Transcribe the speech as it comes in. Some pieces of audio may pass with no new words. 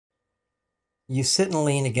You sit and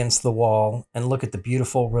lean against the wall and look at the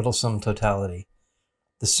beautiful, riddlesome totality.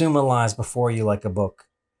 The Summa lies before you like a book,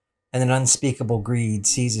 and an unspeakable greed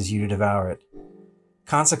seizes you to devour it.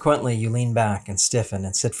 Consequently, you lean back and stiffen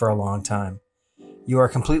and sit for a long time. You are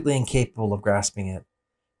completely incapable of grasping it.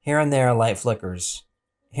 Here and there a light flickers.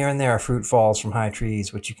 Here and there a fruit falls from high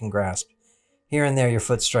trees which you can grasp. Here and there your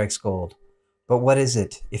foot strikes gold. But what is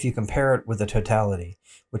it if you compare it with the totality,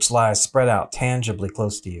 which lies spread out tangibly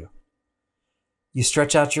close to you? You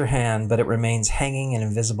stretch out your hand, but it remains hanging in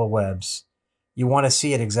invisible webs. You want to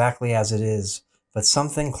see it exactly as it is, but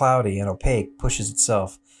something cloudy and opaque pushes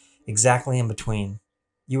itself exactly in between.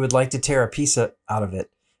 You would like to tear a piece out of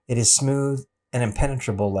it. It is smooth and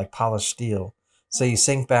impenetrable like polished steel, so you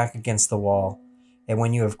sink back against the wall, and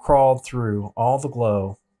when you have crawled through all the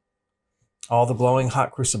glowing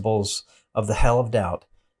hot crucibles of the hell of doubt,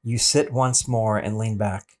 you sit once more and lean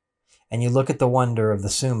back, and you look at the wonder of the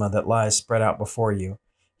Summa that lies spread out before you.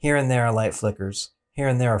 Here and there a light flickers. Here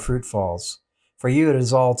and there a fruit falls. For you it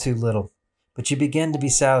is all too little, but you begin to be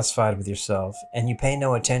satisfied with yourself, and you pay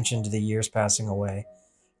no attention to the years passing away.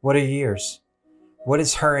 What are years? What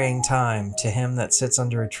is hurrying time to him that sits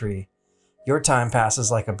under a tree? Your time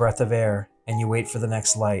passes like a breath of air, and you wait for the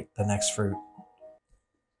next light, the next fruit.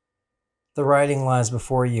 The writing lies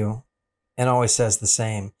before you, and always says the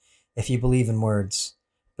same, if you believe in words.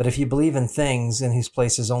 But if you believe in things in whose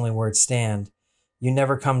places only words stand, you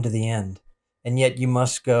never come to the end, and yet you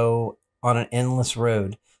must go on an endless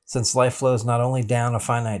road, since life flows not only down a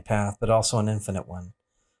finite path, but also an infinite one.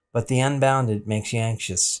 But the unbounded makes you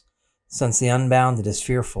anxious, since the unbounded is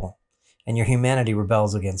fearful, and your humanity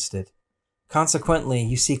rebels against it. Consequently,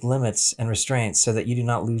 you seek limits and restraints so that you do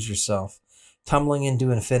not lose yourself. Tumbling into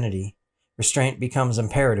infinity, restraint becomes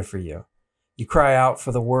imperative for you. You cry out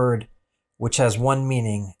for the word which has one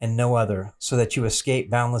meaning and no other, so that you escape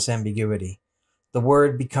boundless ambiguity. The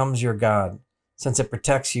word becomes your God, since it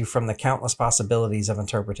protects you from the countless possibilities of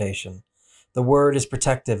interpretation. The word is a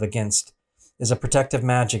protective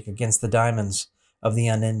magic against the daimons of the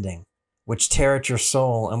unending, which tear at your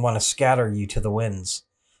soul and want to scatter you to the winds.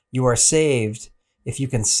 You are saved if you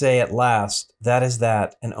can say at last, that is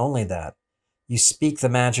that, and only that. You speak the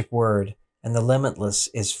magic word, and the limitless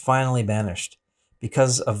is finally banished.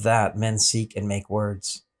 Because of that, men seek and make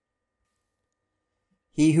words.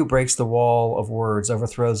 He who breaks the wall of words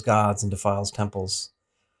overthrows gods and defiles temples.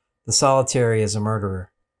 The solitary is a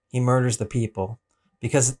murderer. He murders the people,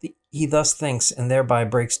 because he thus thinks and thereby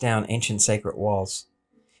breaks down ancient sacred walls.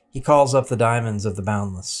 He calls up the daimons of the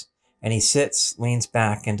boundless, and he sits, leans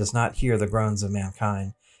back, and does not hear the groans of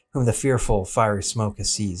mankind, whom the fearful, fiery smoke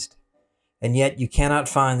has seized. And yet you cannot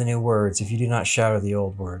find the new words if you do not shatter the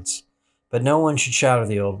old words. But no one should shatter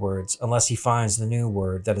the old words unless he finds the new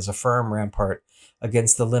word that is a firm rampart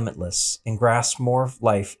against the limitless and grasps more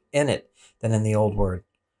life in it than in the old word.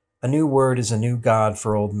 A new word is a new God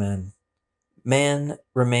for old men. Man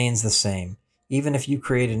remains the same. Even if you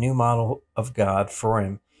create a new model of God for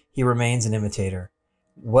him, he remains an imitator.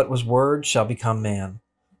 What was word shall become man.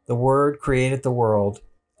 The word created the world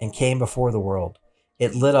and came before the world.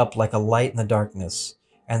 It lit up like a light in the darkness,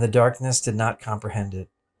 and the darkness did not comprehend it.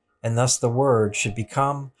 And thus the word should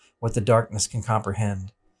become what the darkness can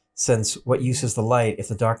comprehend, since what use is the light if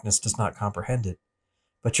the darkness does not comprehend it?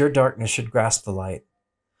 But your darkness should grasp the light.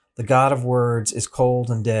 The God of words is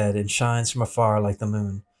cold and dead and shines from afar like the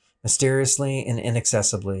moon, mysteriously and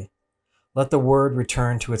inaccessibly. Let the word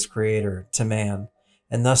return to its creator, to man,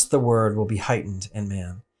 and thus the word will be heightened in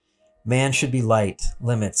man. Man should be light,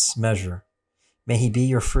 limits, measure. May he be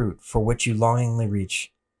your fruit, for which you longingly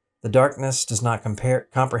reach. The darkness does not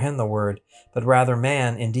comprehend the word, but rather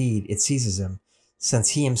man, indeed, it seizes him, since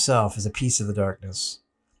he himself is a piece of the darkness.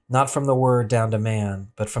 Not from the word down to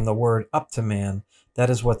man, but from the word up to man,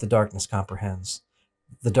 that is what the darkness comprehends.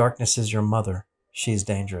 The darkness is your mother. She is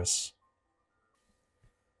dangerous.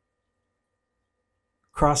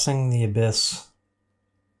 Crossing the abyss.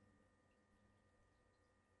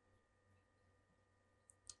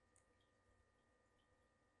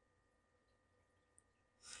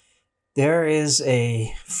 There is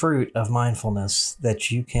a fruit of mindfulness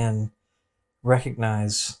that you can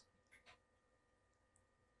recognize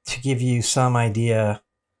to give you some idea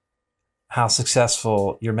how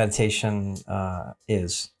successful your meditation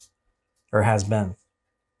is or has been.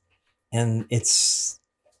 And it's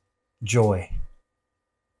joy.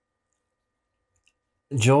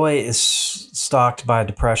 Joy is stalked by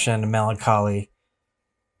depression and melancholy.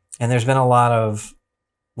 And there's been a lot of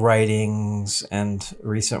writings and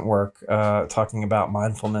recent work talking about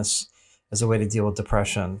mindfulness as a way to deal with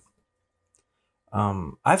depression.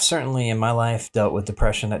 I've certainly in my life dealt with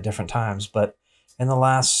depression at different times, but in the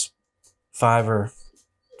last 5 or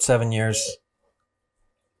 7 years,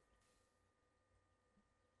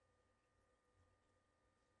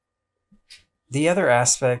 the other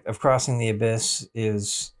aspect of crossing the abyss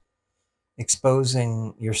is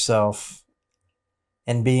exposing yourself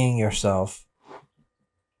and being yourself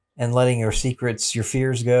and letting your secrets, your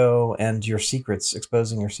fears go, and your secrets,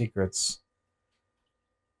 exposing your secrets.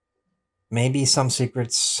 Maybe some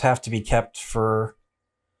secrets have to be kept for,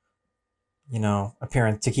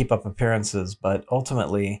 appearance, to keep up appearances, but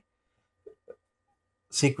ultimately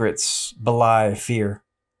secrets belie fear.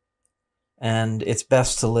 And it's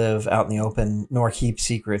best to live out in the open, nor keep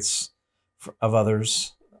secrets of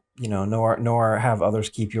others, nor have others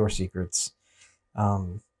keep your secrets.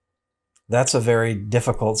 That's a very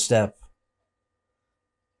difficult step.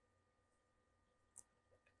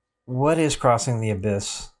 What is crossing the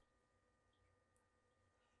abyss?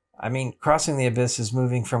 I mean, crossing the abyss is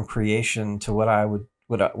moving from creation to what I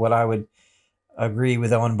would agree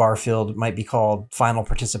with Owen Barfield might be called final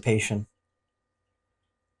participation.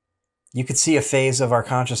 You could see a phase of our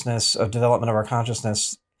consciousness, of development of our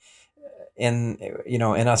consciousness, in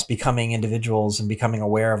us becoming individuals and becoming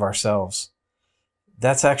aware of ourselves.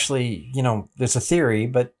 That's actually, there's a theory,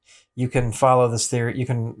 but you can follow this theory. You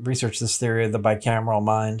can research this theory of the bicameral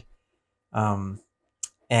mind,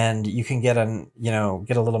 and you can get a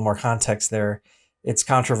little more context there. It's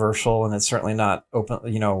controversial, and it's certainly not open,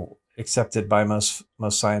 accepted by most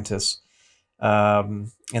scientists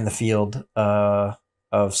in the field of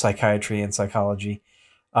psychiatry and psychology.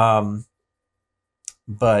 But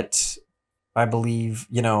I believe,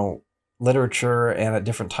 literature and at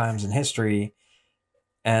different times in history,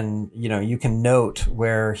 and, you can note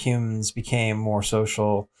where humans became more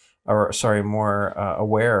social, or sorry, more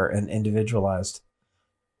aware and individualized.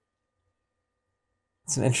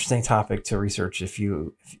 It's an interesting topic to research if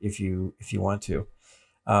you want to.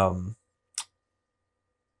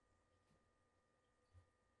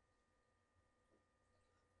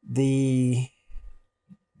 The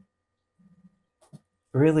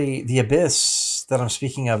abyss that I'm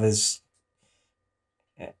speaking of is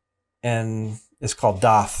called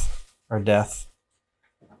Doth, or death.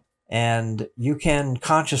 And you can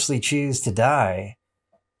consciously choose to die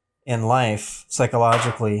in life,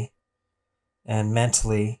 psychologically and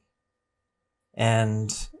mentally,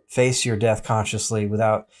 and face your death consciously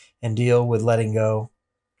and deal with letting go.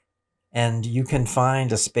 And you can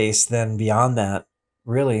find a space then beyond that,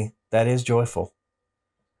 really, that is joyful.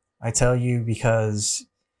 I tell you, because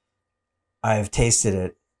I've tasted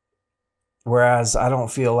it. Whereas I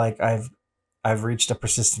don't feel like I've reached a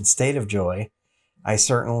persistent state of joy. I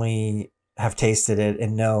certainly have tasted it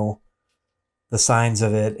and know the signs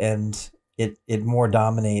of it, and it more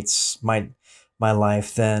dominates my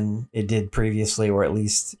life than it did previously, or at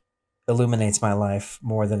least illuminates my life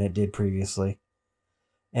more than it did previously.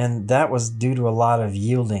 And that was due to a lot of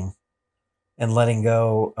yielding and letting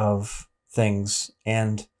go of things.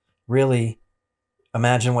 And really,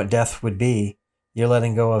 imagine what death would be. You're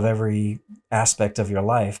letting go of every aspect of your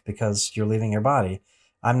life because you're leaving your body.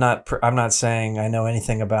 I'm not saying I know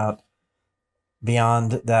anything about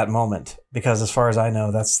beyond that moment, because as far as I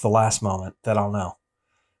know, that's the last moment that I'll know.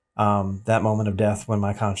 That moment of death when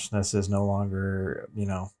my consciousness is no longer,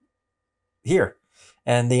 here.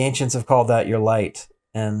 And the ancients have called that your light,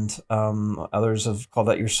 and others have called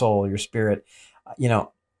that your soul, your spirit.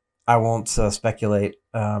 I won't speculate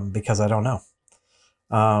because I don't know.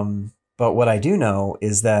 But what I do know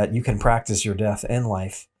is that you can practice your death in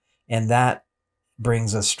life, and that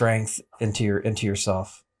brings a strength into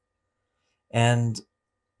yourself. And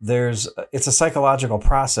it's a psychological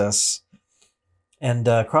process. And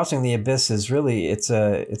crossing the abyss is really, it's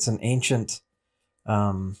an ancient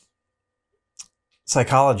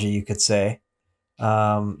psychology, you could say,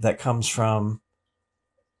 that comes from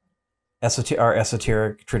our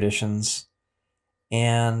esoteric traditions,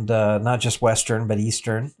 and not just Western, but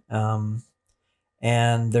Eastern.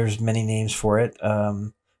 And there's many names for it.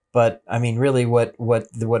 But I mean, really, what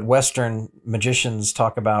Western magicians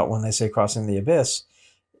talk about when they say crossing the abyss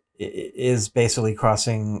is basically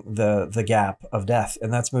crossing the gap of death,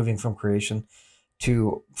 and that's moving from creation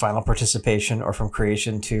to final participation, or from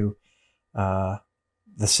creation to the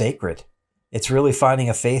sacred. It's really finding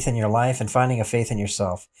a faith in your life and finding a faith in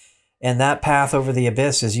yourself. And that path over the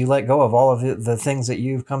abyss is you let go of all of the things that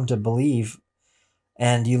you've come to believe,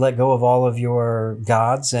 and you let go of all of your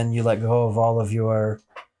gods, and you let go of all of your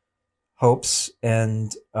hopes,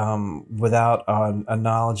 and without a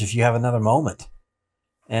knowledge if you have another moment.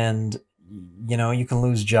 And you can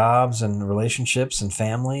lose jobs and relationships and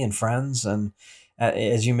family and friends, and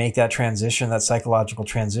as you make that transition, that psychological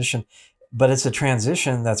transition. But it's a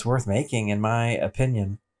transition that's worth making, in my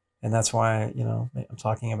opinion. And that's why, I'm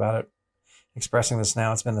talking about it, expressing this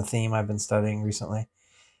now. It's been the theme I've been studying recently.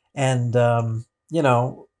 And,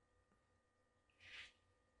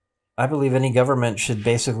 I believe any government should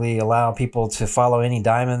basically allow people to follow any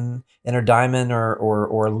inner diamond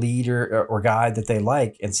or leader or guide that they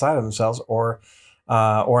like inside of themselves, or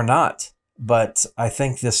not. But I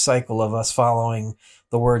think this cycle of us following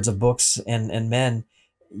the words of books and men,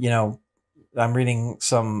 I'm reading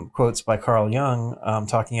some quotes by Carl Jung,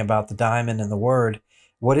 talking about the diamond and the word.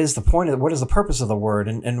 What is the point of what is the purpose of the word,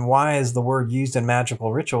 and why is the word used in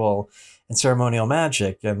magical ritual and ceremonial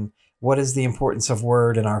magic, and what is the importance of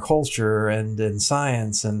word in our culture and in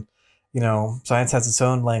science? And science has its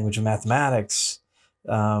own language of mathematics,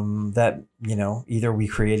 that either we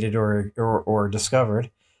created or discovered,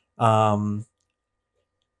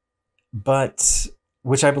 but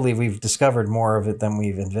which I believe we've discovered more of it than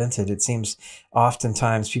we've invented. It seems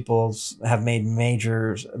oftentimes people have made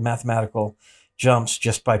major mathematical jumps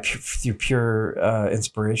just through pure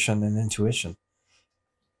inspiration and intuition,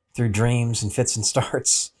 through dreams and fits and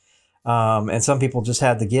starts. And some people just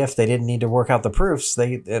had the gift; they didn't need to work out the proofs.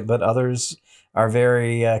 But others are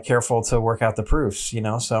very careful to work out the proofs.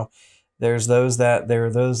 So there are those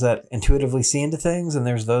that intuitively see into things, and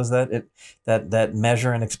there's those that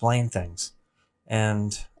measure and explain things.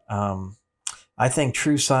 And I think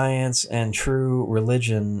true science and true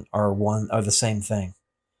religion are the same thing.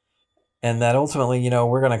 And that ultimately,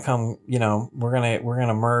 we're going to come, we're going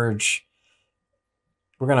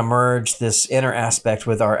to merge this inner aspect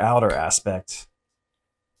with our outer aspect.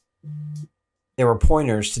 There were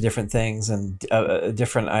pointers to different things and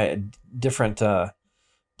different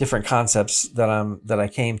concepts that I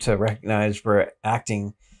came to recognize were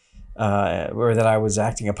acting, or that I was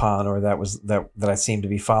acting upon, or that I seemed to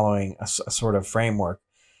be following a sort of framework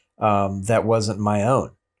that wasn't my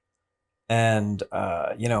own. And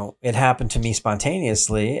it happened to me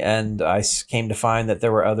spontaneously, and I came to find that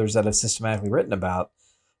there were others that have systematically written about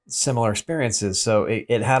similar experiences. So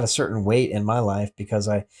it had a certain weight in my life, because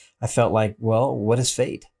I felt like, well, what is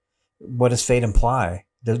fate? What does fate imply?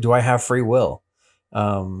 Do I have free will?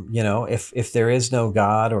 If there is no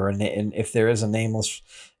God, and if there is a nameless,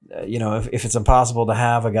 if it's impossible to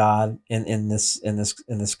have a God in this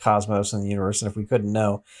cosmos and the universe, and if we couldn't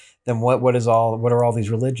know, then what are all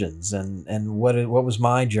these religions, and what was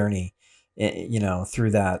my journey,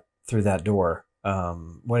 through that door?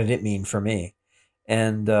 What did it mean for me?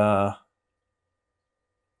 And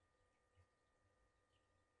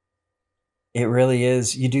it really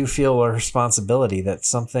is. You do feel a responsibility that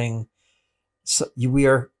we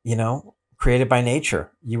are, created by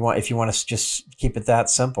nature. If you want to just keep it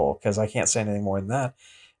that simple, because I can't say anything more than that.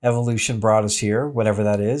 Evolution brought us here, whatever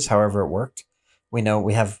that is, however it worked. We know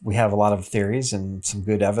we have a lot of theories and some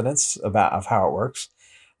good evidence of how it works.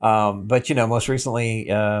 But most recently,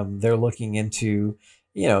 they're looking into,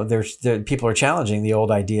 people are challenging the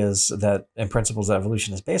old ideas and principles that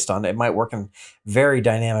evolution is based on. It might work in very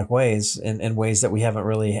dynamic ways, in ways that we haven't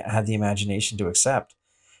really had the imagination to accept.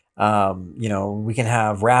 We can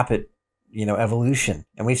have rapid, evolution,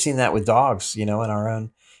 and we've seen that with dogs, in our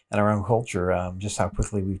own culture, just how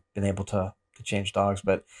quickly we've been able to change dogs.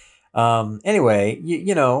 But anyway,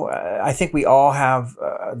 I think we all have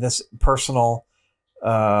this personal,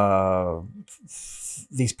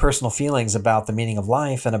 these personal feelings about the meaning of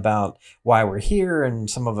life and about why we're here. And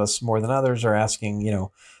some of us more than others are asking,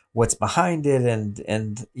 what's behind it.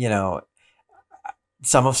 And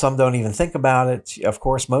some don't even think about it. Of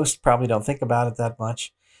course, most probably don't think about it that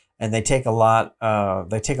much. And they take a lot of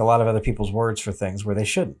other people's words for things where they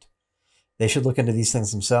shouldn't. They should look into these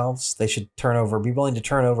things themselves. They should be willing to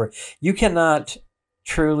turn over. You cannot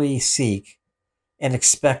truly seek and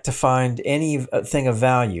expect to find anything of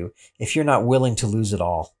value if you're not willing to lose it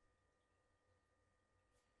all.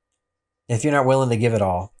 If you're not willing to give it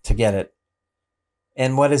all to get it.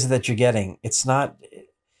 And what is it that you're getting? It's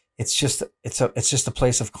just a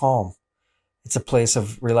place of calm. It's a place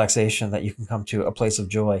of relaxation that you can come to, a place of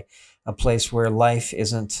joy, a place where life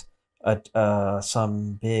isn't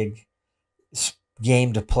some big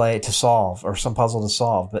game to solve, or some puzzle to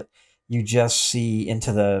solve, but you just see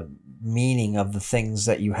into the meaning of the things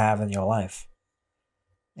that you have in your life,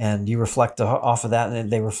 and you reflect off of that,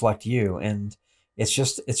 and they reflect you, and it's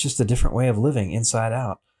just a different way of living inside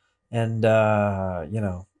out. And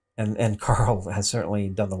and Carl has certainly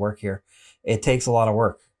done the work here. It takes a lot of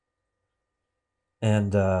work,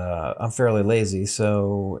 and I'm fairly lazy,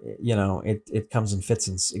 so it comes in fits,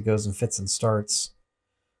 and it goes in fits and starts.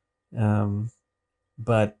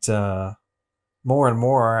 But more and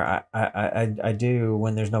more, I do,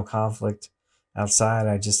 when there's no conflict outside,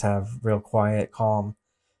 I just have real quiet, calm,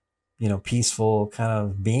 peaceful kind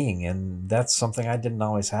of being. And that's something I didn't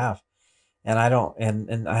always have. And I don't,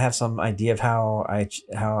 and I have some idea of how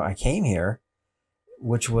I came here,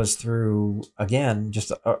 which was through, again,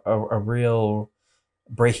 just a real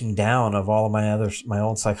breaking down of all of my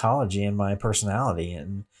old psychology and my personality,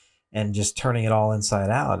 and just turning it all inside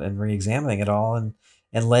out and re-examining it all, and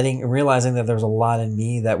realizing that there was a lot in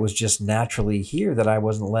me that was just naturally here that I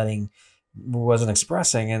wasn't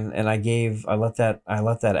expressing. And I let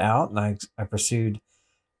that out, and I pursued,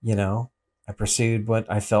 you know I pursued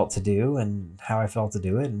what I felt to do and how I felt to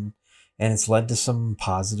do it, and it's led to some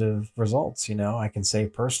positive results, I can say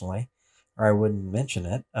personally, or I wouldn't mention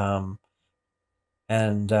it.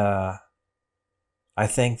 And I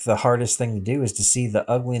think the hardest thing to do is to see the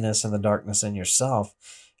ugliness and the darkness in yourself,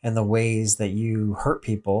 and the ways that you hurt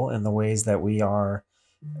people, and the ways that we are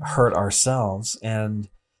hurt ourselves. And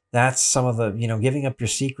that's some of the, giving up your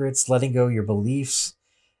secrets, letting go your beliefs,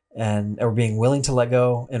 or being willing to let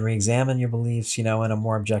go and re-examine your beliefs, in a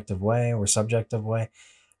more objective way or subjective way,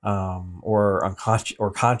 or unconscious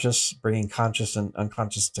or conscious, bringing conscious and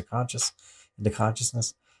unconscious to conscious into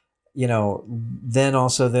consciousness. Then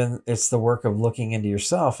it's the work of looking into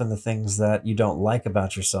yourself and the things that you don't like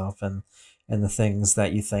about yourself, and the things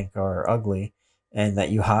that you think are ugly and that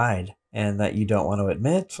you hide and that you don't want to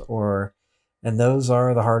admit, and those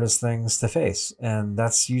are the hardest things to face. And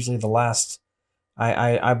that's usually the last,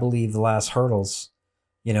 I believe, the last hurdles,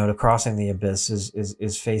 to crossing the abyss is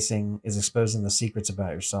exposing the secrets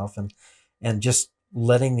about yourself, and just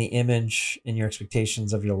letting the image and your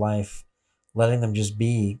expectations of your life, letting them just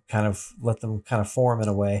be, let them kind of form in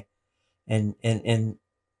a way. And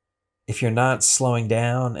if you're not slowing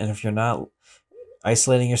down, and if you're not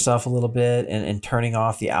isolating yourself a little bit, and turning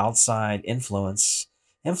off the outside influences,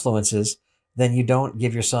 then you don't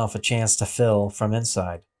give yourself a chance to fill from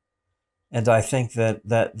inside. And I think that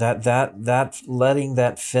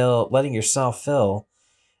letting yourself fill,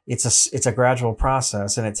 it's a gradual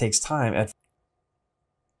process, and it takes time.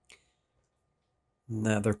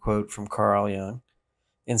 Another quote from Carl Jung.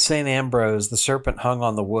 In St. Ambrose, the serpent hung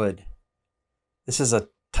on the wood. This is a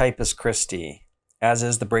typus Christi, as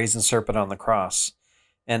is the brazen serpent on the cross,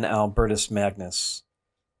 and Albertus Magnus.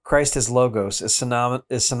 Christ as Logos is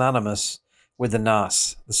synonymous with the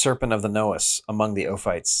Nos, the serpent of the Noos, among the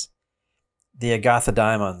Ophites. The Agatha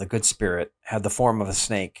Daimon, the good spirit, had the form of a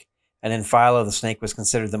snake, and in Philo the snake was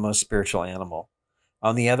considered the most spiritual animal.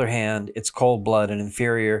 On the other hand, its cold blood and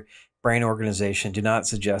inferior brain organization do not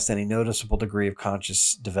suggest any noticeable degree of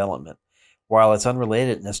conscious development, while its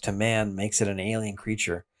unrelatedness to man makes it an alien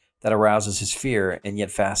creature that arouses his fear and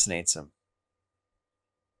yet fascinates him.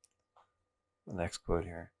 The next quote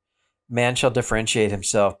here. Man shall differentiate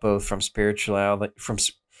himself both from spirituality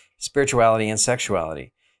and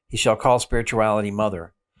sexuality. He shall call spirituality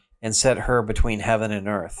mother, and set her between heaven and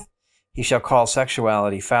earth. He shall call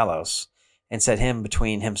sexuality Phallos, and set him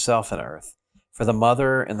between himself and earth. For the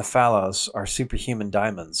mother and the Phallos are superhuman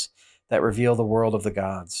daimons that reveal the world of the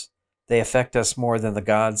gods. They affect us more than the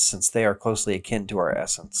gods, since they are closely akin to our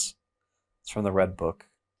essence. It's from the Red Book.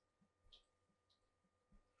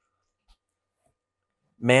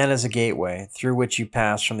 Man is a gateway through which you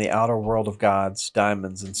pass from the outer world of gods,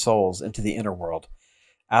 daimons, and souls into the inner world,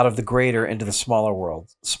 out of the greater into the smaller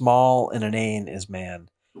world. Small and inane is man.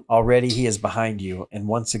 Already he is behind you, and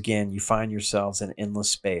once again you find yourselves in endless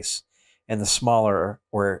space, and the smaller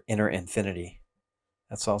or inner infinity.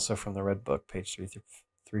 That's also from the Red Book, page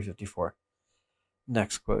 354.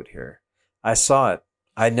 Next quote here. I saw it.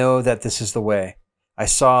 I know that this is the way. I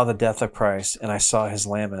saw the death of Christ, and I saw his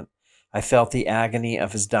lament. I felt the agony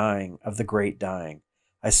of his dying, of the great dying.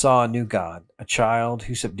 I saw a new God, a child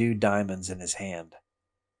who subdued diamonds in his hand.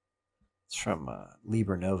 It's from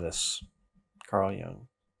Liber Novus, Carl Jung,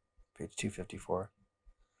 page 254.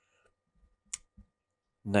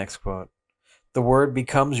 Next quote. The word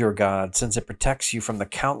becomes your God, since it protects you from the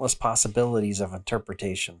countless possibilities of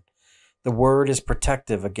interpretation. The word is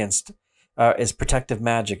protective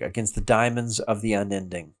magic against the diamonds of the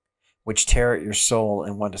unending, which tear at your soul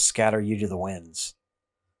and want to scatter you to the winds.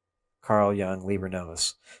 Carl Jung, Liber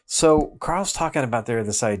Novus. So Carl's talking about there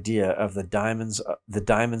this idea of the diamonds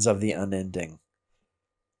of the unending.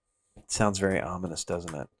 It sounds very ominous,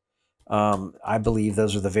 doesn't it? I believe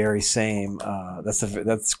those are the very same. That's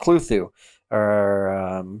Cthulhu,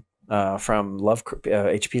 or from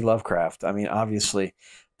H.P. Lovecraft. I mean, obviously,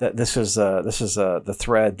 that this is the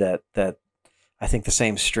thread that I think the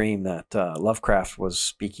same stream that Lovecraft was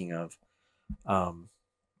speaking of.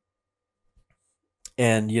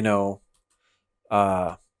 And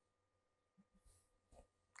uh,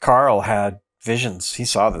 Carl had visions. He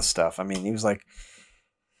saw this stuff. I mean, he was like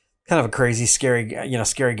kind of a crazy, scary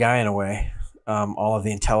guy in a way. All of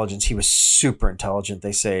the intelligence. He was super intelligent.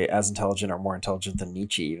 They say as intelligent or more intelligent than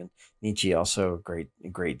Nietzsche even. Nietzsche also a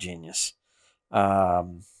great genius.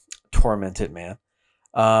 Tormented man.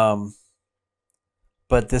 But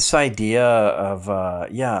this idea of,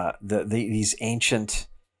 these ancient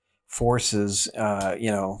forces,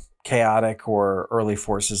 chaotic or early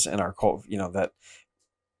forces in our cult, that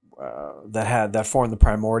formed the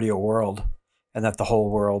primordial world, and that the whole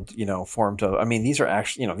world, formed of. I mean, these are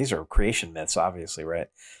actually, these are creation myths, obviously, right?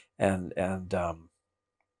 And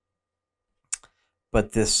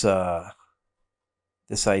but this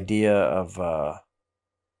idea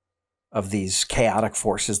of these chaotic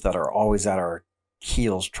forces that are always at our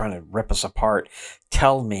heels trying to rip us apart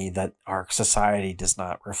tell me that our society does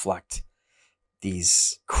not reflect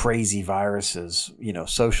these crazy viruses,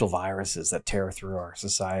 social viruses that tear through our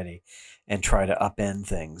society and try to upend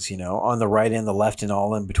things, on the right and the left and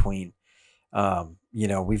all in between.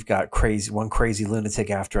 We've got one crazy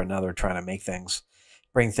lunatic after another trying to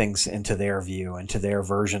bring things into their view, into their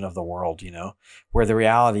version of the world, where the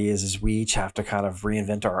reality is we each have to kind of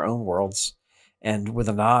reinvent our own worlds. And with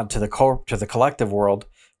a nod to the collective world,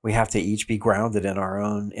 we have to each be grounded in our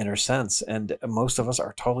own inner sense. And most of us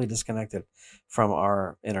are totally disconnected from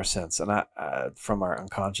our inner sense and from our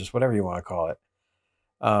unconscious, whatever you want to call it.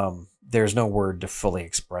 There's no word to fully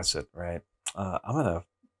express it, right? I'm going to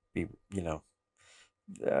be,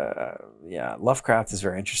 Lovecraft is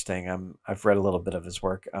very interesting. I've read a little bit of his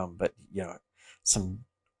work, but some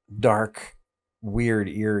dark, weird,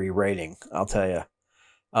 eerie writing, I'll tell you.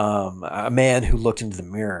 A man who looked into the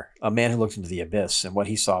mirror, a man who looked into the abyss, and what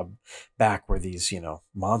he saw back were these,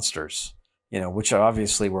 monsters, which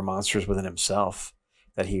obviously were monsters within himself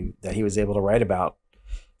that he was able to write about.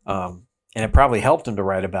 And it probably helped him to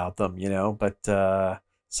write about them, but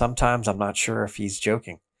sometimes I'm not sure if he's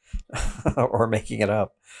joking or making it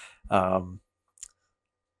up. But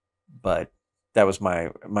that was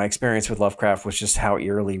my experience with Lovecraft, was just how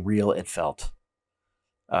eerily real it felt,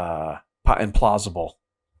 and plausible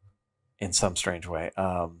in some strange way.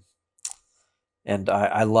 And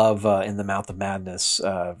I love In the Mouth of Madness,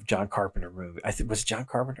 John Carpenter movie. Was it John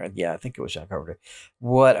Carpenter? Yeah, I think it was John Carpenter.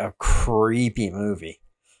 What a creepy movie.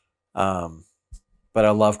 But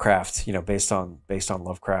I Lovecraft, based on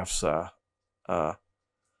Lovecraft's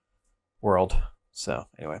world. So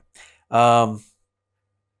anyway,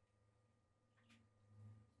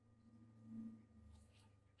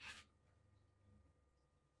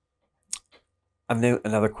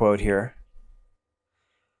 another quote here.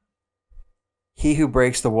 He who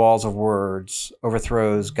breaks the walls of words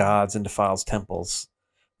overthrows gods and defiles temples.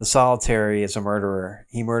 The solitary is a murderer.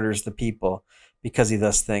 He murders the people because he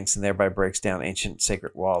thus thinks and thereby breaks down ancient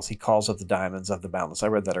sacred walls. He calls up the diamonds of the boundless. I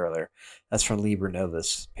read that earlier. That's from Liber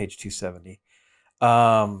Novus, page 270.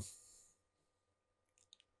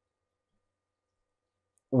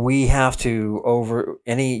 We have to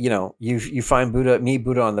you find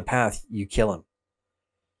Buddha on the path, you kill him.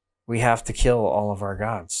 We have to kill all of our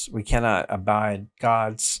gods. We cannot abide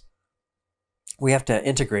gods. We have to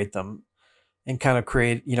integrate them and kind of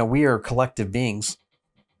create, we are collective beings.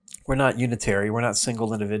 We're not unitary. We're not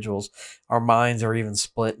single individuals. Our minds are even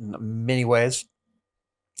split in many ways.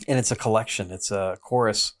 And it's a collection. It's a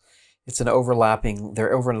chorus. It's they're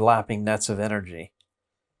overlapping nets of energy,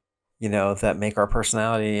 that make our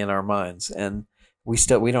personality and our minds. And we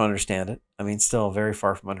don't understand it. I mean, still very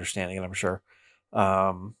far from understanding it, I'm sure.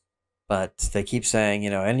 But they keep saying,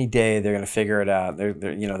 any day they're going to figure it out.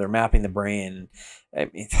 They're mapping the brain. I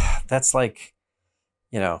mean, that's like,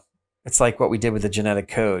 it's like what we did with the genetic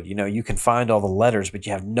code. You can find all the letters, but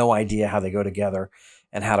you have no idea how they go together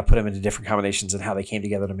and how to put them into different combinations and how they came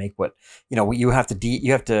together to make what, you have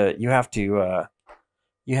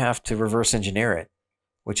to reverse engineer it,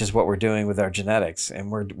 which is what we're doing with our genetics.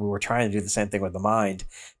 And we're trying to do the same thing with the mind,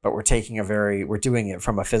 but we're doing it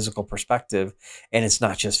from a physical perspective, and it's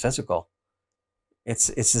not just physical. It's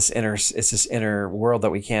this inner world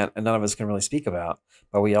that none of us can really speak about,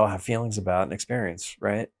 but we all have feelings about and experience,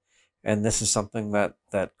 right? And this is something that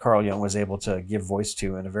Carl Jung was able to give voice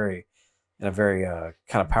to in a very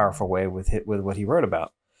kind of powerful way with what he wrote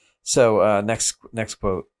about. So next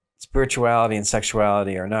quote: spirituality and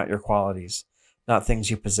sexuality are not your qualities, not things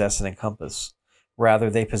you possess and encompass. Rather,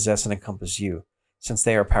 they possess and encompass you, since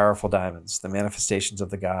they are powerful diamonds, the manifestations of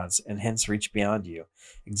the gods, and hence reach beyond you,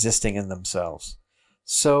 existing in themselves.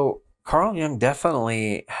 So Carl Jung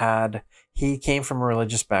definitely he came from a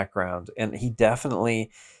religious background, and he definitely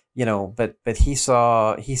but he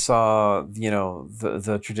saw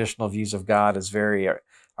the traditional views of God as very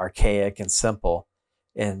archaic and simple,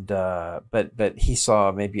 and but he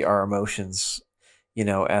saw maybe our emotions,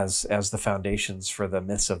 as the foundations for the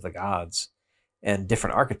myths of the gods and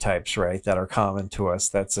different archetypes, right, that are common to us.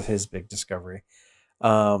 That's his big discovery.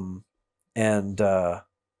 um and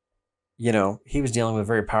he was dealing with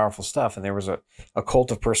very powerful stuff, and there was a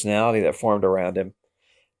cult of personality that formed around him.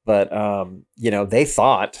 But they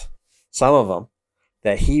thought, some of them,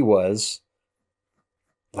 that he was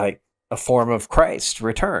like a form of Christ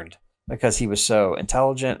returned, because he was so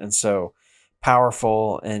intelligent and so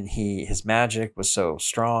powerful, and his magic was so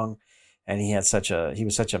strong, and he was such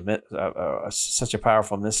a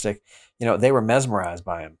powerful mystic. They were mesmerized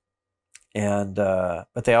by him. And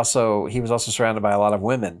but he was also surrounded by a lot of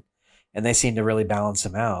women, and they seemed to really balance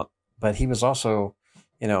him out. But he was also,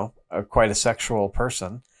 quite a sexual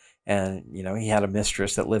person, and he had a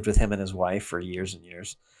mistress that lived with him and his wife for years and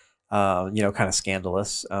years. Kind of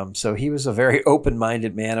scandalous. So he was a very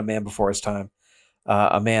open-minded man, a man before his time,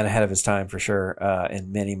 a man ahead of his time for sure,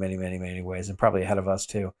 in many, many, many, many ways, and probably ahead of us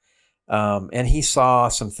too. And he saw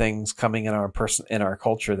some things coming in our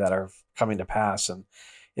culture that are coming to pass, and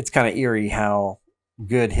it's kind of eerie how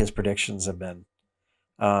good his predictions have been.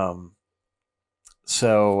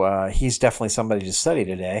 So he's definitely somebody to study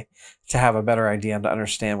today, to have a better idea and to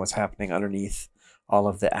understand what's happening underneath all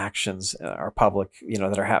of the actions are public,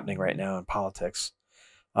 that are happening right now in politics.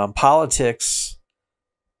 Politics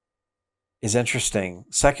is interesting.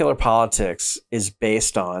 Secular politics is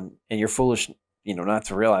based on, and you're foolish, not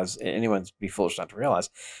to realize, anyone's be foolish not to realize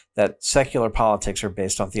that secular politics are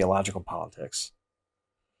based on theological politics.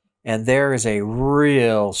 And there is a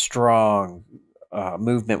real strong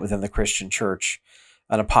movement within the Christian church,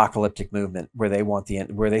 an apocalyptic movement where they want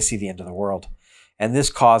where they see the end of the world. And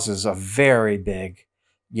this causes a very big,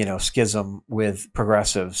 schism with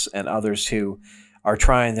progressives and others who are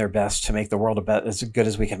trying their best to make the world as good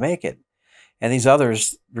as we can make it. And these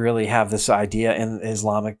others really have this idea in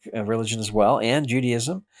Islamic religion as well, and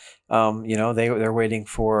Judaism. They're waiting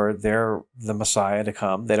for the Messiah to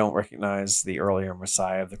come. They don't recognize the earlier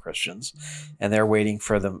Messiah of the Christians, and they're waiting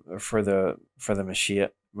for the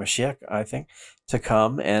Mashiach, I think, to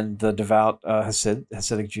come. And the devout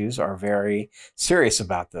Hasidic Jews are very serious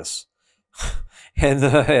about this. And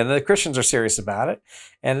the Christians are serious about it,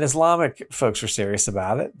 and Islamic folks are serious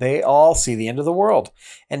about it. They all see the end of the world.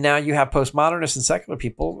 And now you have postmodernists and secular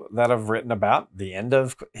people that have written about the end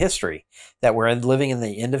of history, that we're living in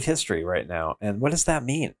the end of history right now. And what does that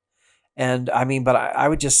mean? And I mean, but I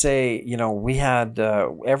would just say, we had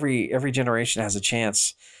every generation has a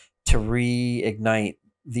chance to reignite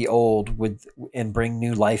the old and bring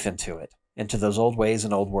new life into those old ways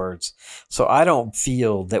and old words. So I don't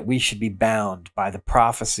feel that we should be bound by the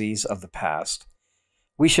prophecies of the past.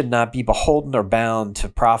 We should not be beholden or bound to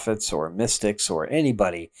prophets or mystics or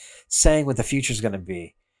anybody saying what the future is going to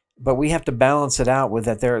be. But we have to balance it out with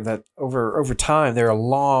that over time, there are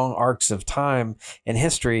long arcs of time in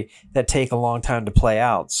history that take a long time to play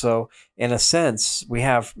out. So in a sense, we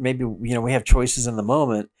have choices in the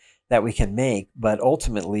moment that we can make, but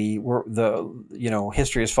ultimately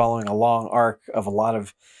history is following a long arc of a lot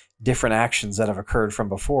of different actions that have occurred from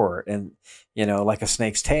before. And, like a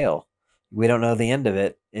snake's tail, we don't know the end of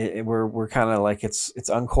it. We're kind of like, it's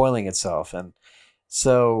uncoiling itself. And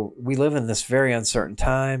so we live in this very uncertain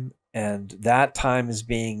time, and that time is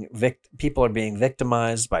people are being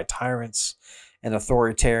victimized by tyrants and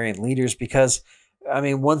authoritarian leaders, because,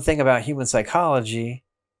 one thing about human psychology,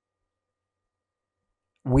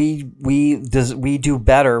 we do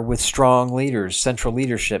better with strong leaders, central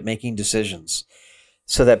leadership, making decisions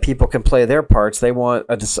so that people can play their parts. They want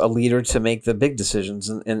a leader to make the big decisions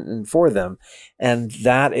and for them. And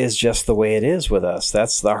that is just the way it is with us.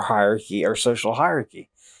 That's our hierarchy, our social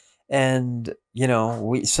hierarchy. And,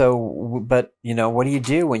 what do you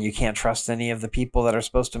do when you can't trust any of the people that are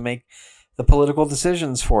supposed to make the political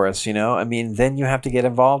decisions for us? Then you have to get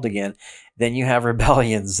involved again. Then you have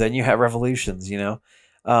rebellions, then you have revolutions,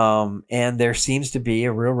 and there seems to be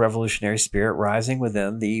a real revolutionary spirit rising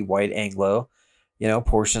within the white Anglo,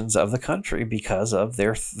 portions of the country because of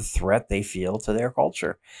the threat they feel to their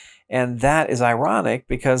culture. And that is ironic,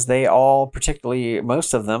 because they all, particularly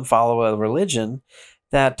most of them, follow a religion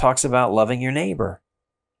that talks about loving your neighbor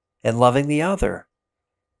and loving the other.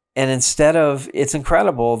 And it's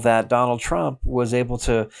incredible that Donald Trump was able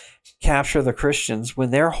to capture the Christians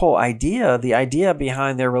when their whole idea, the idea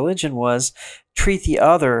behind their religion, was treat the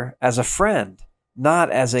other as a friend,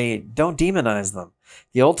 not as a, don't demonize them.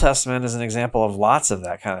 The Old Testament is an example of lots of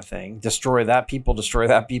that kind of thing. Destroy that people, destroy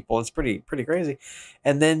that people. It's pretty crazy.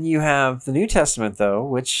 And then you have the New Testament, though,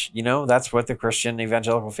 which, that's what the Christian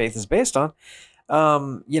evangelical faith is based on.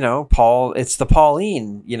 Paul, it's the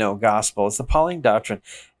Pauline, gospel. It's the Pauline doctrine.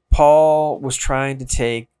 Paul was trying to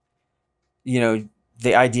take,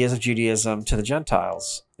 the ideas of Judaism to the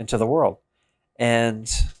Gentiles and to the world.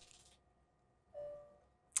 And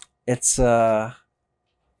it's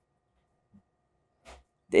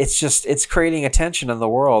creating a tension in the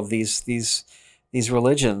world. These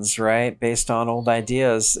religions, right, based on old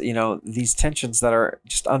ideas, these tensions that are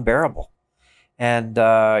just unbearable. And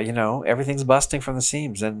everything's busting from the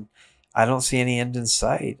seams, and I don't see any end in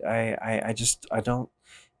sight. I don't.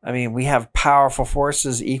 I mean, we have powerful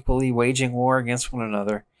forces equally waging war against one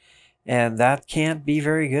another, and that can't be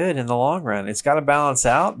very good in the long run. It's got to balance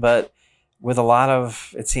out, but with a lot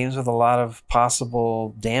of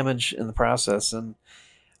possible damage in the process. And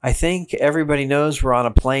I think everybody knows we're on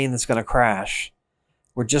a plane that's going to crash.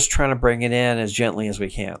 We're just trying to bring it in as gently as we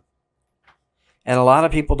can. And a lot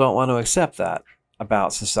of people don't want to accept that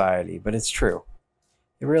about society, but it's true.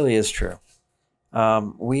 It really is true.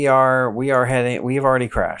 We've already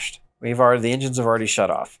crashed. The engines have already shut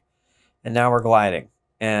off, and now we're gliding.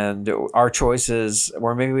 And our choices,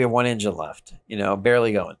 or maybe we have one engine left,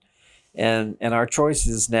 barely going. And our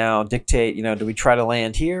choices now dictate, do we try to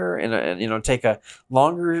land here and take a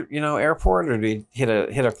longer, airport, or do we hit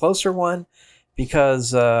a closer one?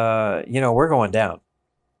 Because, we're going down.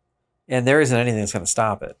 And there isn't anything that's going to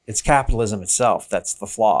stop it. It's capitalism itself that's the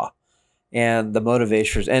flaw. And the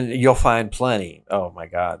motivations, and you'll find plenty. Oh my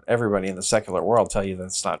God, everybody in the secular world tell you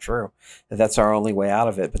that's not true, that that's our only way out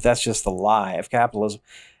of it. But that's just the lie of capitalism.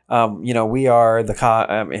 We are I'm not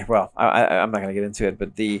going to get into it,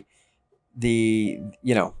 but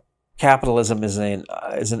capitalism is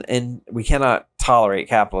we cannot tolerate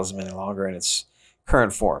capitalism any longer in its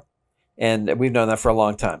current form. And we've known that for a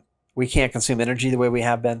long time. We can't consume energy the way we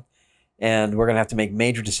have been. And we're going to have to make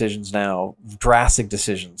major decisions now, drastic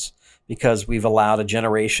decisions, because we've allowed the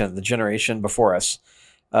generation before us,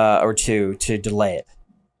 or two, to delay it.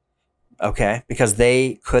 Okay? Because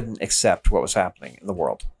they couldn't accept what was happening in the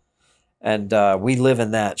world. And we live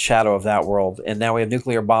in that shadow of that world. And now we have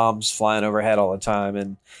nuclear bombs flying overhead all the time.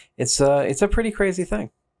 And it's a pretty crazy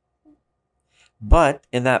thing. But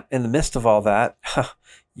in the midst of all that,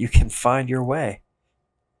 you can find your way.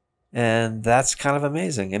 And that's kind of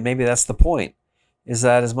amazing. And maybe that's the point, is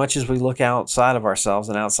that as much as we look outside of ourselves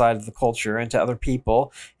and outside of the culture and to other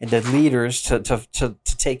people and to leaders to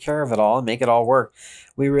take care of it all and make it all work,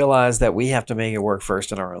 we realize that we have to make it work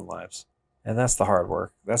first in our own lives. And that's the hard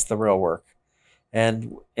work. That's the real work.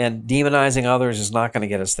 And demonizing others is not going to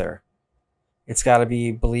get us there. It's got to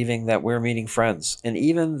be believing that we're meeting friends. And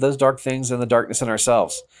even those dark things and the darkness in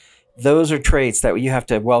ourselves, those are traits that you have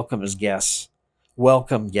to welcome as guests.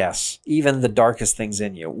 Welcome guests. Even the darkest things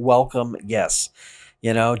in you. Welcome guests.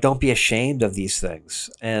 Don't be ashamed of these things.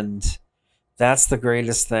 And that's the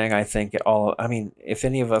greatest thing, I think. If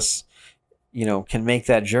any of us, can make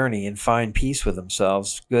that journey and find peace with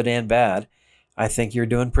themselves, good and bad, I think you're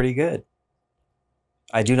doing pretty good.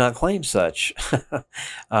 I do not claim such,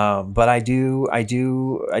 but I do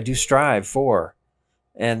strive for,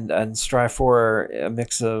 and strive for a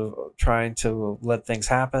mix of trying to let things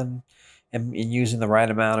happen and using the right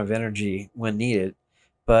amount of energy when needed.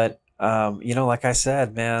 But like I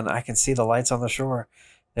said, man, I can see the lights on the shore.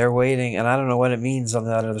 They're waiting, and I don't know what it means on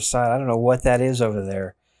that other side. I don't know what that is over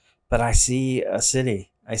there, but I see a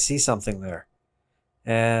city. I see something there.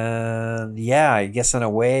 And yeah, I guess in a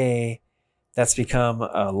way that's become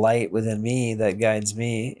a light within me that guides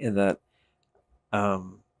me, in that,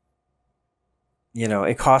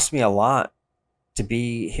 it cost me a lot to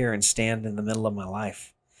be here and stand in the middle of my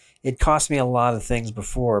life. It cost me a lot of things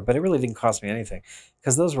before, but it really didn't cost me anything,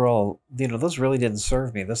 because those were all, those really didn't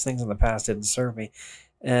serve me. Those things in the past didn't serve me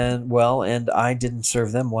and I didn't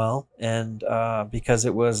serve them well. And because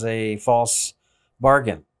it was a false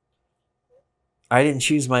bargain. I didn't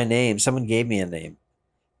choose my name. Someone gave me a name.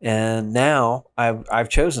 And now I've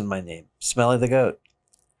chosen my name, Smelly the Goat.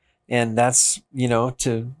 And that's,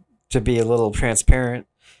 to be a little transparent,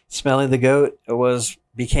 Smelly the Goat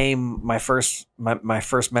became my first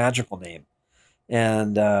magical name.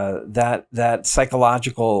 And that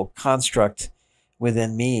psychological construct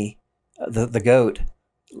within me, the goat,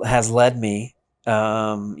 has led me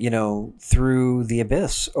through the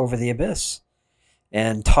abyss, over the abyss,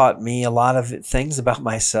 and taught me a lot of things about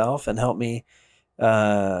myself, and helped me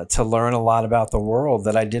to learn a lot about the world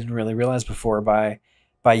that I didn't really realize before, by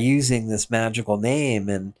using this magical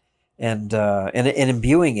name. and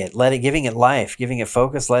imbuing it, giving it life, giving it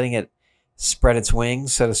focus, letting it spread its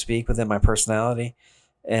wings, so to speak, within my personality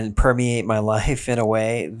and permeate my life in a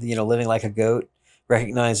way, living like a goat,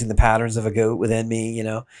 recognizing the patterns of a goat within me,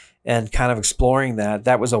 and kind of exploring that.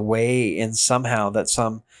 That was a way in somehow that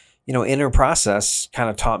some, inner process kind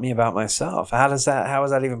of taught me about myself. How is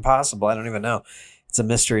that even possible? I don't even know. It's a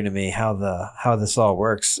mystery to me how this all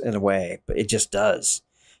works in a way, but it just does.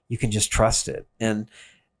 You can just trust it. And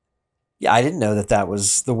yeah, I didn't know that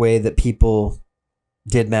was the way that people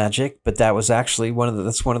did magic, but that was actually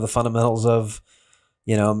that's one of the fundamentals of,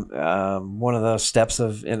 one of the steps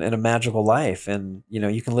in a magical life. And,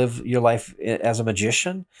 you can live your life as a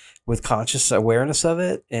magician with conscious awareness of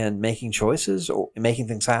it and making choices or making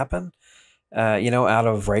things happen, out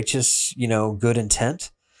of righteous, good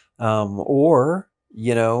intent. Or,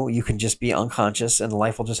 you can just be unconscious and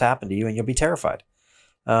life will just happen to you and you'll be terrified.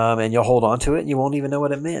 And you'll hold on to it and you won't even know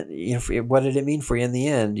what it meant. What did it mean for you in the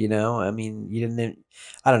end? I mean, you didn't,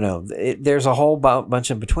 I don't know. There's a whole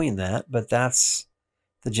bunch in between that, but that's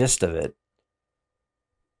the gist of it.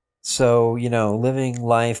 So, living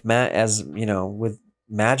life with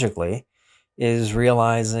magically is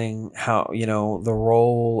realizing how, the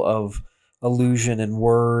role of illusion and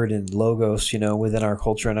word and logos, within our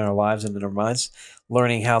culture and our lives and in our minds,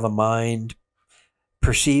 learning how the mind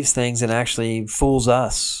perceives things and actually fools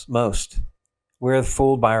us most. We're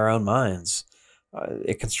fooled by our own minds.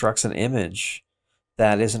 It constructs an image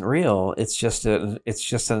that isn't real. It's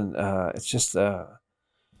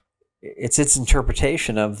its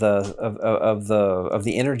interpretation of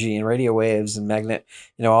the energy and radio waves and magnet,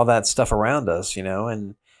 all that stuff around us,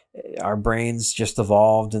 and our brains just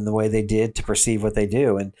evolved in the way they did to perceive what they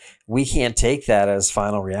do, and we can't take that as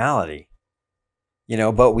final reality.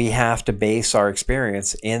 But we have to base our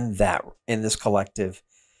experience in this collective,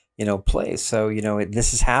 place. So,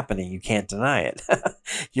 this is happening. You can't deny it.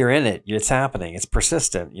 You're in it. It's happening. It's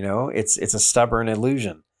persistent. It's a stubborn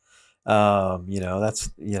illusion. That's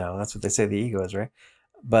what they say the ego is, right?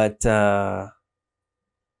 But,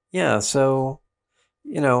 yeah, so,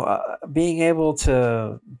 being able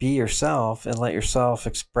to be yourself and let yourself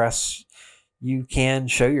express, you can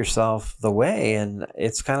show yourself the way. And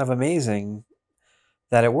it's kind of amazing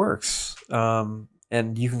that it works.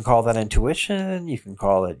 And you can call that intuition. You can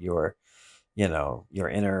call it your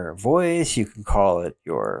inner voice. You can call it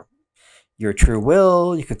your true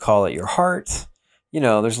will. You could call it your heart.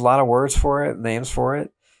 There's a lot of words for it, names for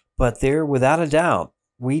it, but there, without a doubt,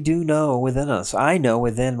 we do know within us. I know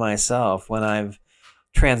within myself when I've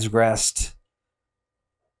transgressed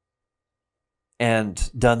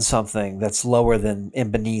and done something that's lower than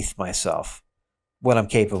and beneath myself, what I'm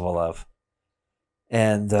capable of.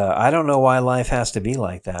 And I don't know why life has to be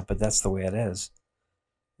like that, but that's the way it is.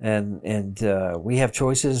 And we have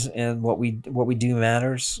choices, and what we do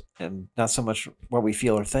matters, and not so much what we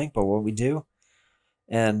feel or think, but what we do.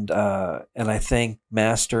 And I think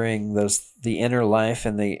mastering the inner life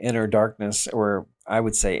and the inner darkness, or I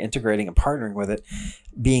would say integrating and partnering with it,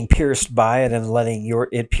 being pierced by it, and letting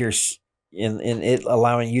it pierce in it,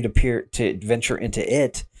 allowing you to venture into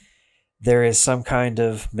it. There is some kind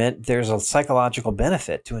of there's a psychological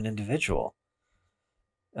benefit to an individual,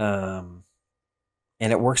 and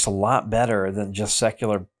it works a lot better than just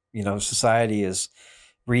secular. Society is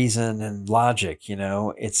reason and logic.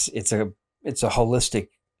 It's a holistic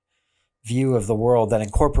view of the world that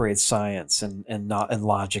incorporates science and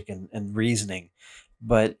logic and reasoning,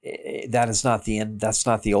 but that is not the end. That's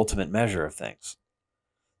not the ultimate measure of things.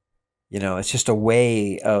 It's just a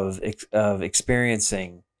way of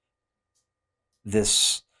experiencing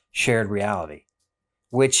this shared reality,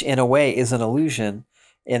 which in a way is an illusion,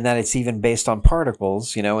 in that it's even based on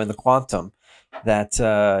particles, in the quantum, that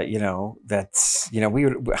I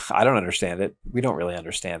don't understand it. We don't really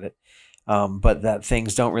understand it. But that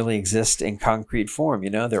things don't really exist in concrete form.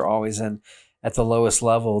 They're always at the lowest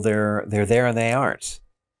level. They're there and they aren't.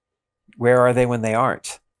 Where are they when they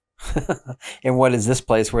aren't? And what is this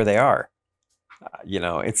place where they are?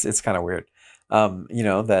 It's kind of weird.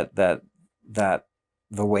 That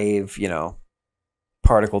the wave,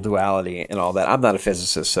 particle duality and all that. I'm not a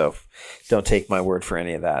physicist, so don't take my word for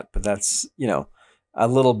any of that. But that's, a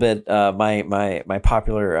little bit my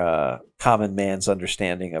popular common man's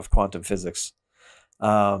understanding of quantum physics.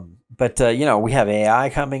 But we have AI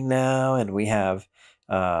coming now, and we have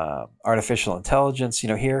artificial intelligence,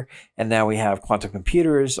 here, and now we have quantum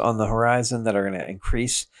computers on the horizon that are going to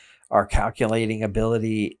increase our calculating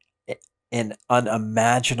ability in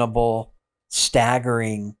unimaginable,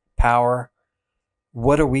 staggering power.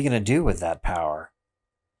 What are we going to do with that power?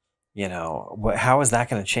 How is that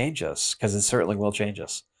going to change us? Because it certainly will change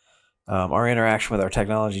us. Our interaction with our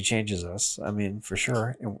technology changes us. I mean, for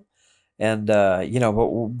sure. And but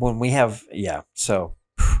when we have, yeah, so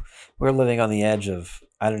we're living on the edge of,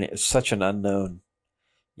 I don't know, such an unknown,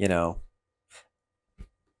 you know,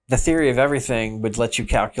 the theory of everything would let you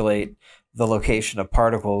calculate the location of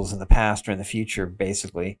particles in the past or in the future,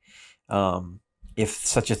 basically, um, if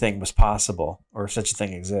such a thing was possible or if such a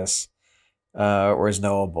thing exists or is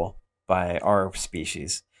knowable by our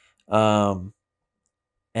species. Um,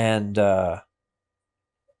 and I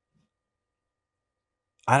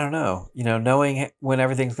don't know, knowing when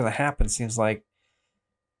everything's going to happen seems like,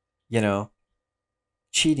 you know,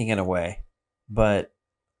 cheating in a way. But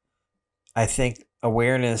I think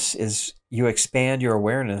awareness is, you expand your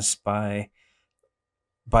awareness by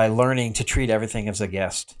learning to treat everything as a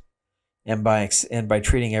guest, and by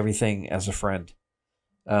treating everything as a friend,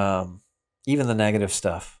 even the negative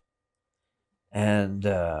stuff. And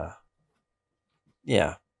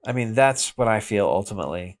yeah, I mean, that's what I feel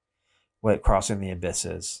ultimately what crossing the abyss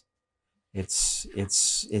is. It's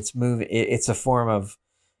moving. It's a form of,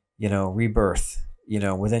 rebirth,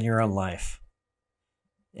 within your own life.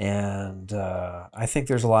 And I think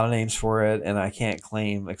there's a lot of names for it, and I can't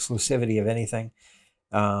claim exclusivity of anything,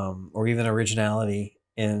 or even originality.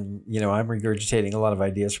 And I'm regurgitating a lot of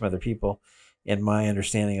ideas from other people and my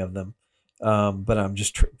understanding of them. But I'm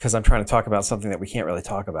just because I'm trying to talk about something that we can't really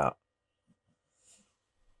talk about,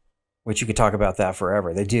 which you could talk about that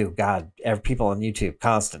forever. They do. God, people on YouTube,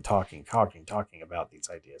 constant talking about these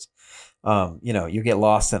ideas. You get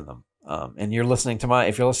lost in them. And if you're listening to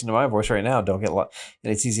my voice right now, don't get lost.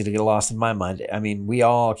 And it's easy to get lost in my mind. I mean, we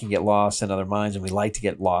all can get lost in other minds, and we like to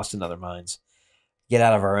get lost in other minds, get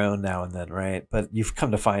out of our own now and then, right? But you've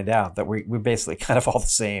come to find out that we're basically kind of all the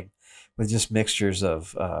same, with just mixtures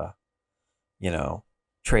of,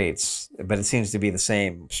 traits. But it seems to be the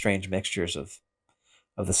same strange mixtures of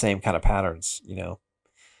the same kind of patterns.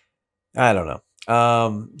 I don't know.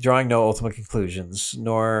 Drawing no ultimate conclusions,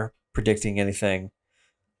 nor predicting anything.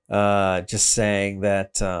 Just saying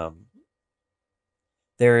that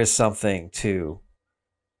there is something to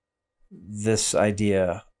this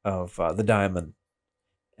idea of the Daimon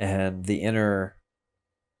and the inner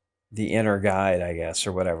guide, I guess,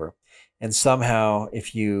 or whatever. And somehow,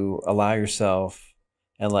 if you allow yourself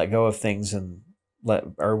and let go of things and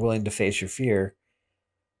are willing to face your fear,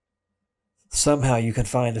 somehow you can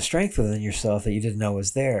find a strength within yourself that you didn't know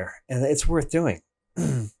was there, and it's worth doing.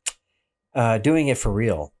 Doing it for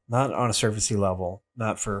real, not on a surfacey level,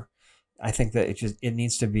 not for. I think that it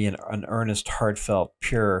needs to be an earnest, heartfelt,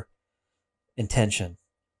 pure intention,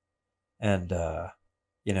 and I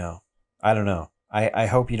don't know. I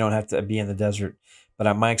hope you don't have to be in the desert,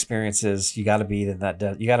 but my experience is you got to be in that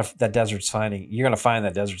that desert's you're gonna find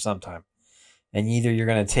that desert sometime, and either you're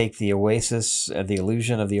gonna take the oasis, the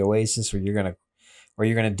illusion of the oasis, or you're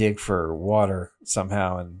gonna dig for water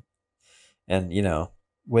somehow, and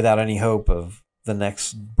without any hope of the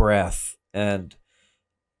next breath. And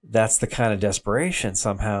that's the kind of desperation,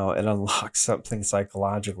 somehow it unlocks something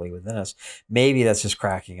psychologically within us. Maybe that's just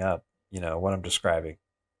cracking up, what I'm describing.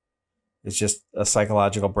 It's just a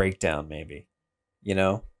psychological breakdown, maybe,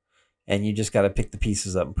 and you just got to pick the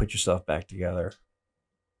pieces up and put yourself back together.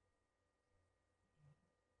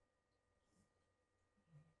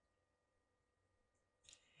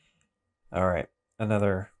 All right.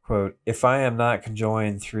 Another quote: "If I am not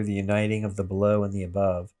conjoined through the uniting of the below and the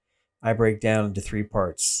above, I break down into three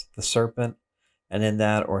parts: the serpent, and in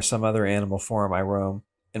that or some other animal form I roam.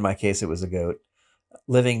 In my case, it was a goat,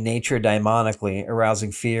 living nature daimonically,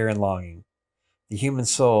 arousing fear and longing. The human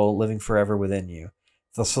soul living forever within you.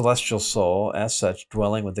 The celestial soul, as such,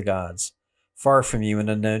 dwelling with the gods, far from you and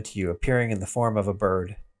unknown to you, appearing in the form of a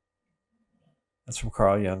bird." That's from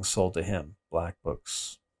Carl Jung's Soul to Him, Black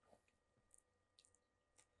Books.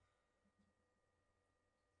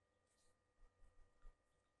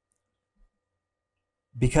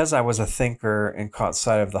 Because I was a thinker and caught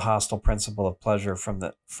sight of the hostile principle of pleasure from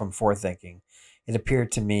forethinking, it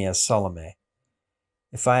appeared to me as Salome.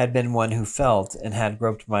 If I had been one who felt and had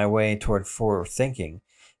groped my way toward forethinking,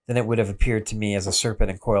 then it would have appeared to me as a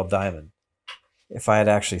serpent and coiled diamond, if I had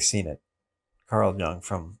actually seen it. Carl Jung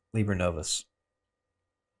from Liber Novus.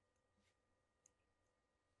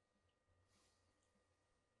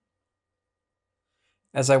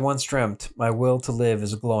 As I once dreamt, my will to live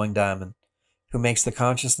is a glowing diamond, who makes the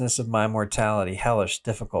consciousness of my mortality hellish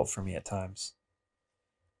difficult for me at times.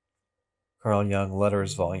 Carl Jung,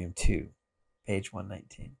 Letters, Volume 2, page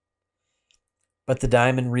 119. But the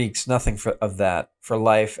diamond reeks nothing of that, for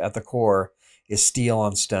life at the core is steel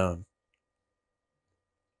on stone.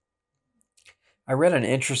 I read an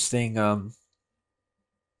interesting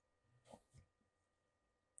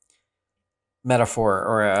metaphor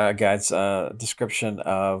or a guide's description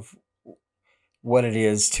of what it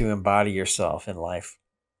is to embody yourself in life,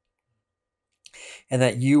 and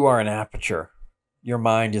that you are an aperture. Your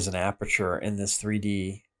mind is an aperture in this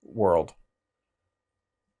 3D world,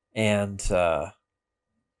 and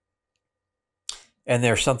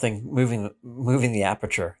there's something moving the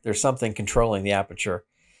aperture. There's something controlling the aperture.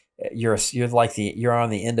 You're on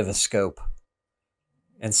the end of a scope,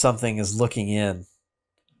 and something is looking in,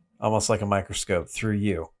 almost like a microscope, through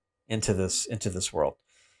you into this world.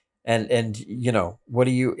 And what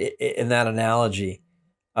do you, in that analogy,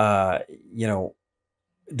 you know,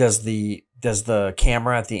 does the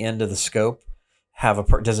camera at the end of the scope have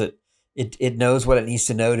does it knows what it needs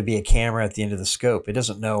to know to be a camera at the end of the scope. It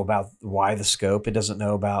doesn't know about why the scope. It doesn't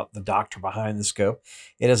know about the doctor behind the scope.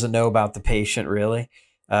 It doesn't know about the patient, really.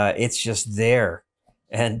 It's just there.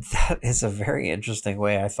 And that is a very interesting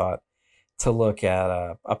way, I thought, to look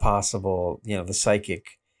at a possible, the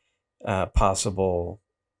psychic, possible,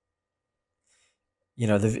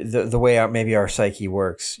 the way maybe our psyche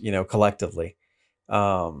works, collectively,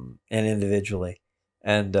 and individually.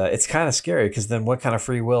 And it's kind of scary, because then what kind of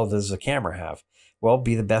free will does a camera have? Well,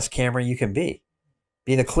 be the best camera you can be.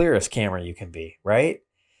 Be the clearest camera you can be, right?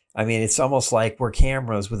 I mean, it's almost like we're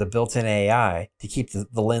cameras with a built-in AI to keep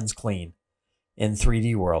the lens clean in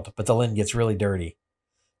 3D world, but the lens gets really dirty.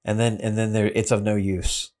 And then it's of no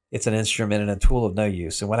use. It's an instrument and a tool of no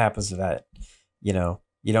use. And what happens to that? You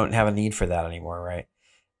don't have a need for that anymore, right?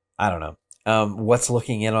 I don't know. What's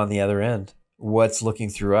looking in on the other end? What's looking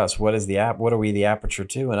through us? What is what are we the aperture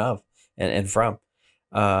to and of and from?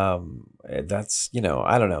 That's,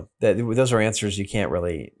 I don't know. Those are answers you can't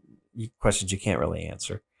really, questions you can't really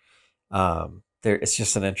answer. It's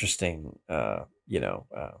just an interesting,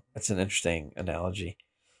 it's an interesting analogy,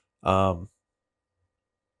 or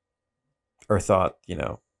thought,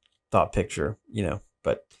 thought picture,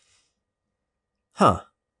 but,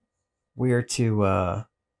 we're to,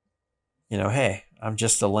 hey, I'm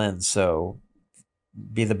just a lens. So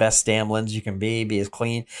be the best damn lens you can be as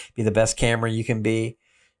clean, be the best camera you can be.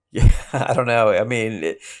 Yeah, I don't know. I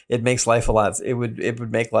mean, it makes life it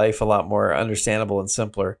would make life a lot more understandable and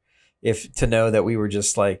simpler if to know that we were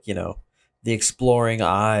just like, the exploring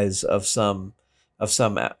eyes of some,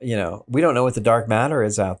 we don't know what the dark matter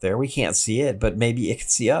is out there. We can't see it, but maybe it can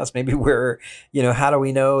see us. Maybe we're, how do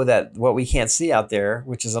we know that what we can't see out there,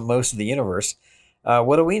 which is most of the universe,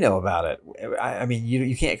 what do we know about it? I mean,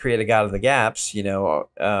 you can't create a God of the gaps, and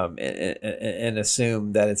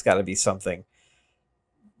assume that it's got to be something.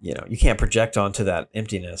 You can't project onto that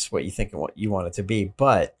emptiness what you think and what you want it to be.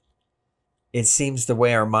 But it seems the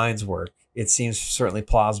way our minds work, it seems certainly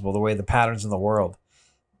plausible, the way the patterns in the world,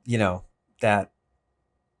 that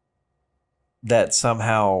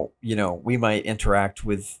somehow, we might interact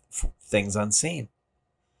with things unseen,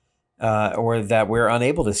 or that we're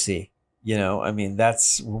unable to see. I mean,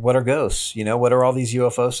 that's what are ghosts? What are all these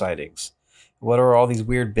UFO sightings? What are all these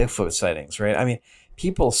weird Bigfoot sightings, right? I mean,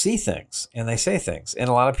 people see things and they say things, and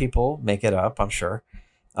a lot of people make it up, I'm sure.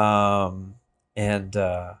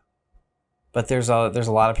 But there's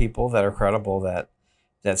a lot of people that are credible that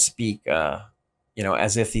speak,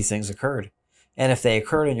 as if these things occurred. And if they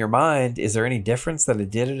occurred in your mind, is there any difference that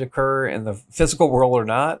it occur in the physical world or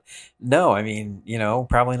not? No, I mean,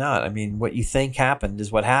 probably not. I mean, what you think happened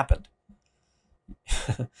is what happened.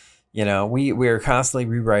 We're constantly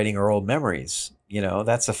rewriting our old memories.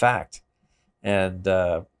 That's a fact. And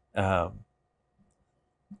we're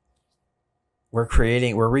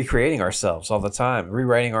recreating ourselves all the time,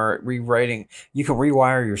 rewriting. You can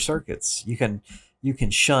rewire your circuits. You can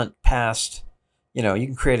shunt past, you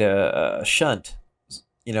can create a shunt,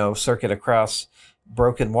 circuit across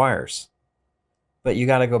broken wires. But you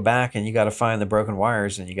got to go back and you got to find the broken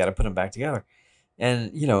wires and you got to put them back together.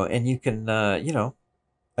 And, and you can,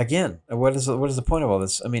 again, what is the point of all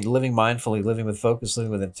this? I mean, living mindfully, living with focus,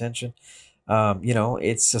 living with intention,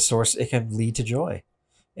 it's a source. It can lead to joy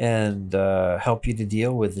and help you to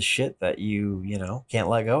deal with the shit that you can't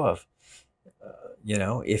let go of.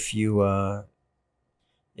 If you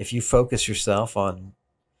focus yourself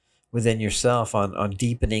within yourself on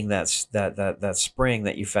deepening that spring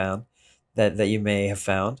that you found, that you may have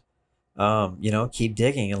found, keep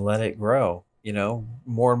digging and let it grow.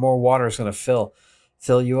 More and more water is going to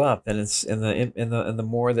fill you up, and it's in the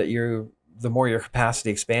more that the more your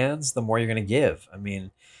capacity expands, the more you're going to give. I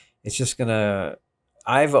mean, it's just gonna.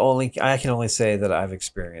 I can only say that I've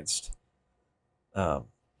experienced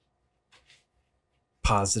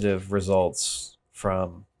positive results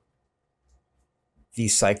from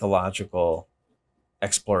these psychological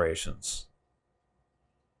explorations.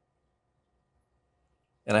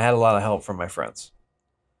 And I had a lot of help from my friends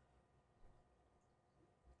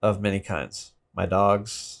of many kinds. My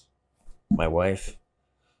dogs, my wife,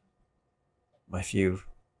 the few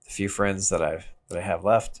friends that I have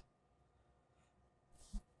left.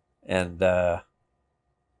 And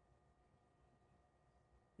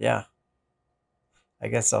yeah, I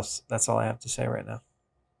guess that's all I have to say right now.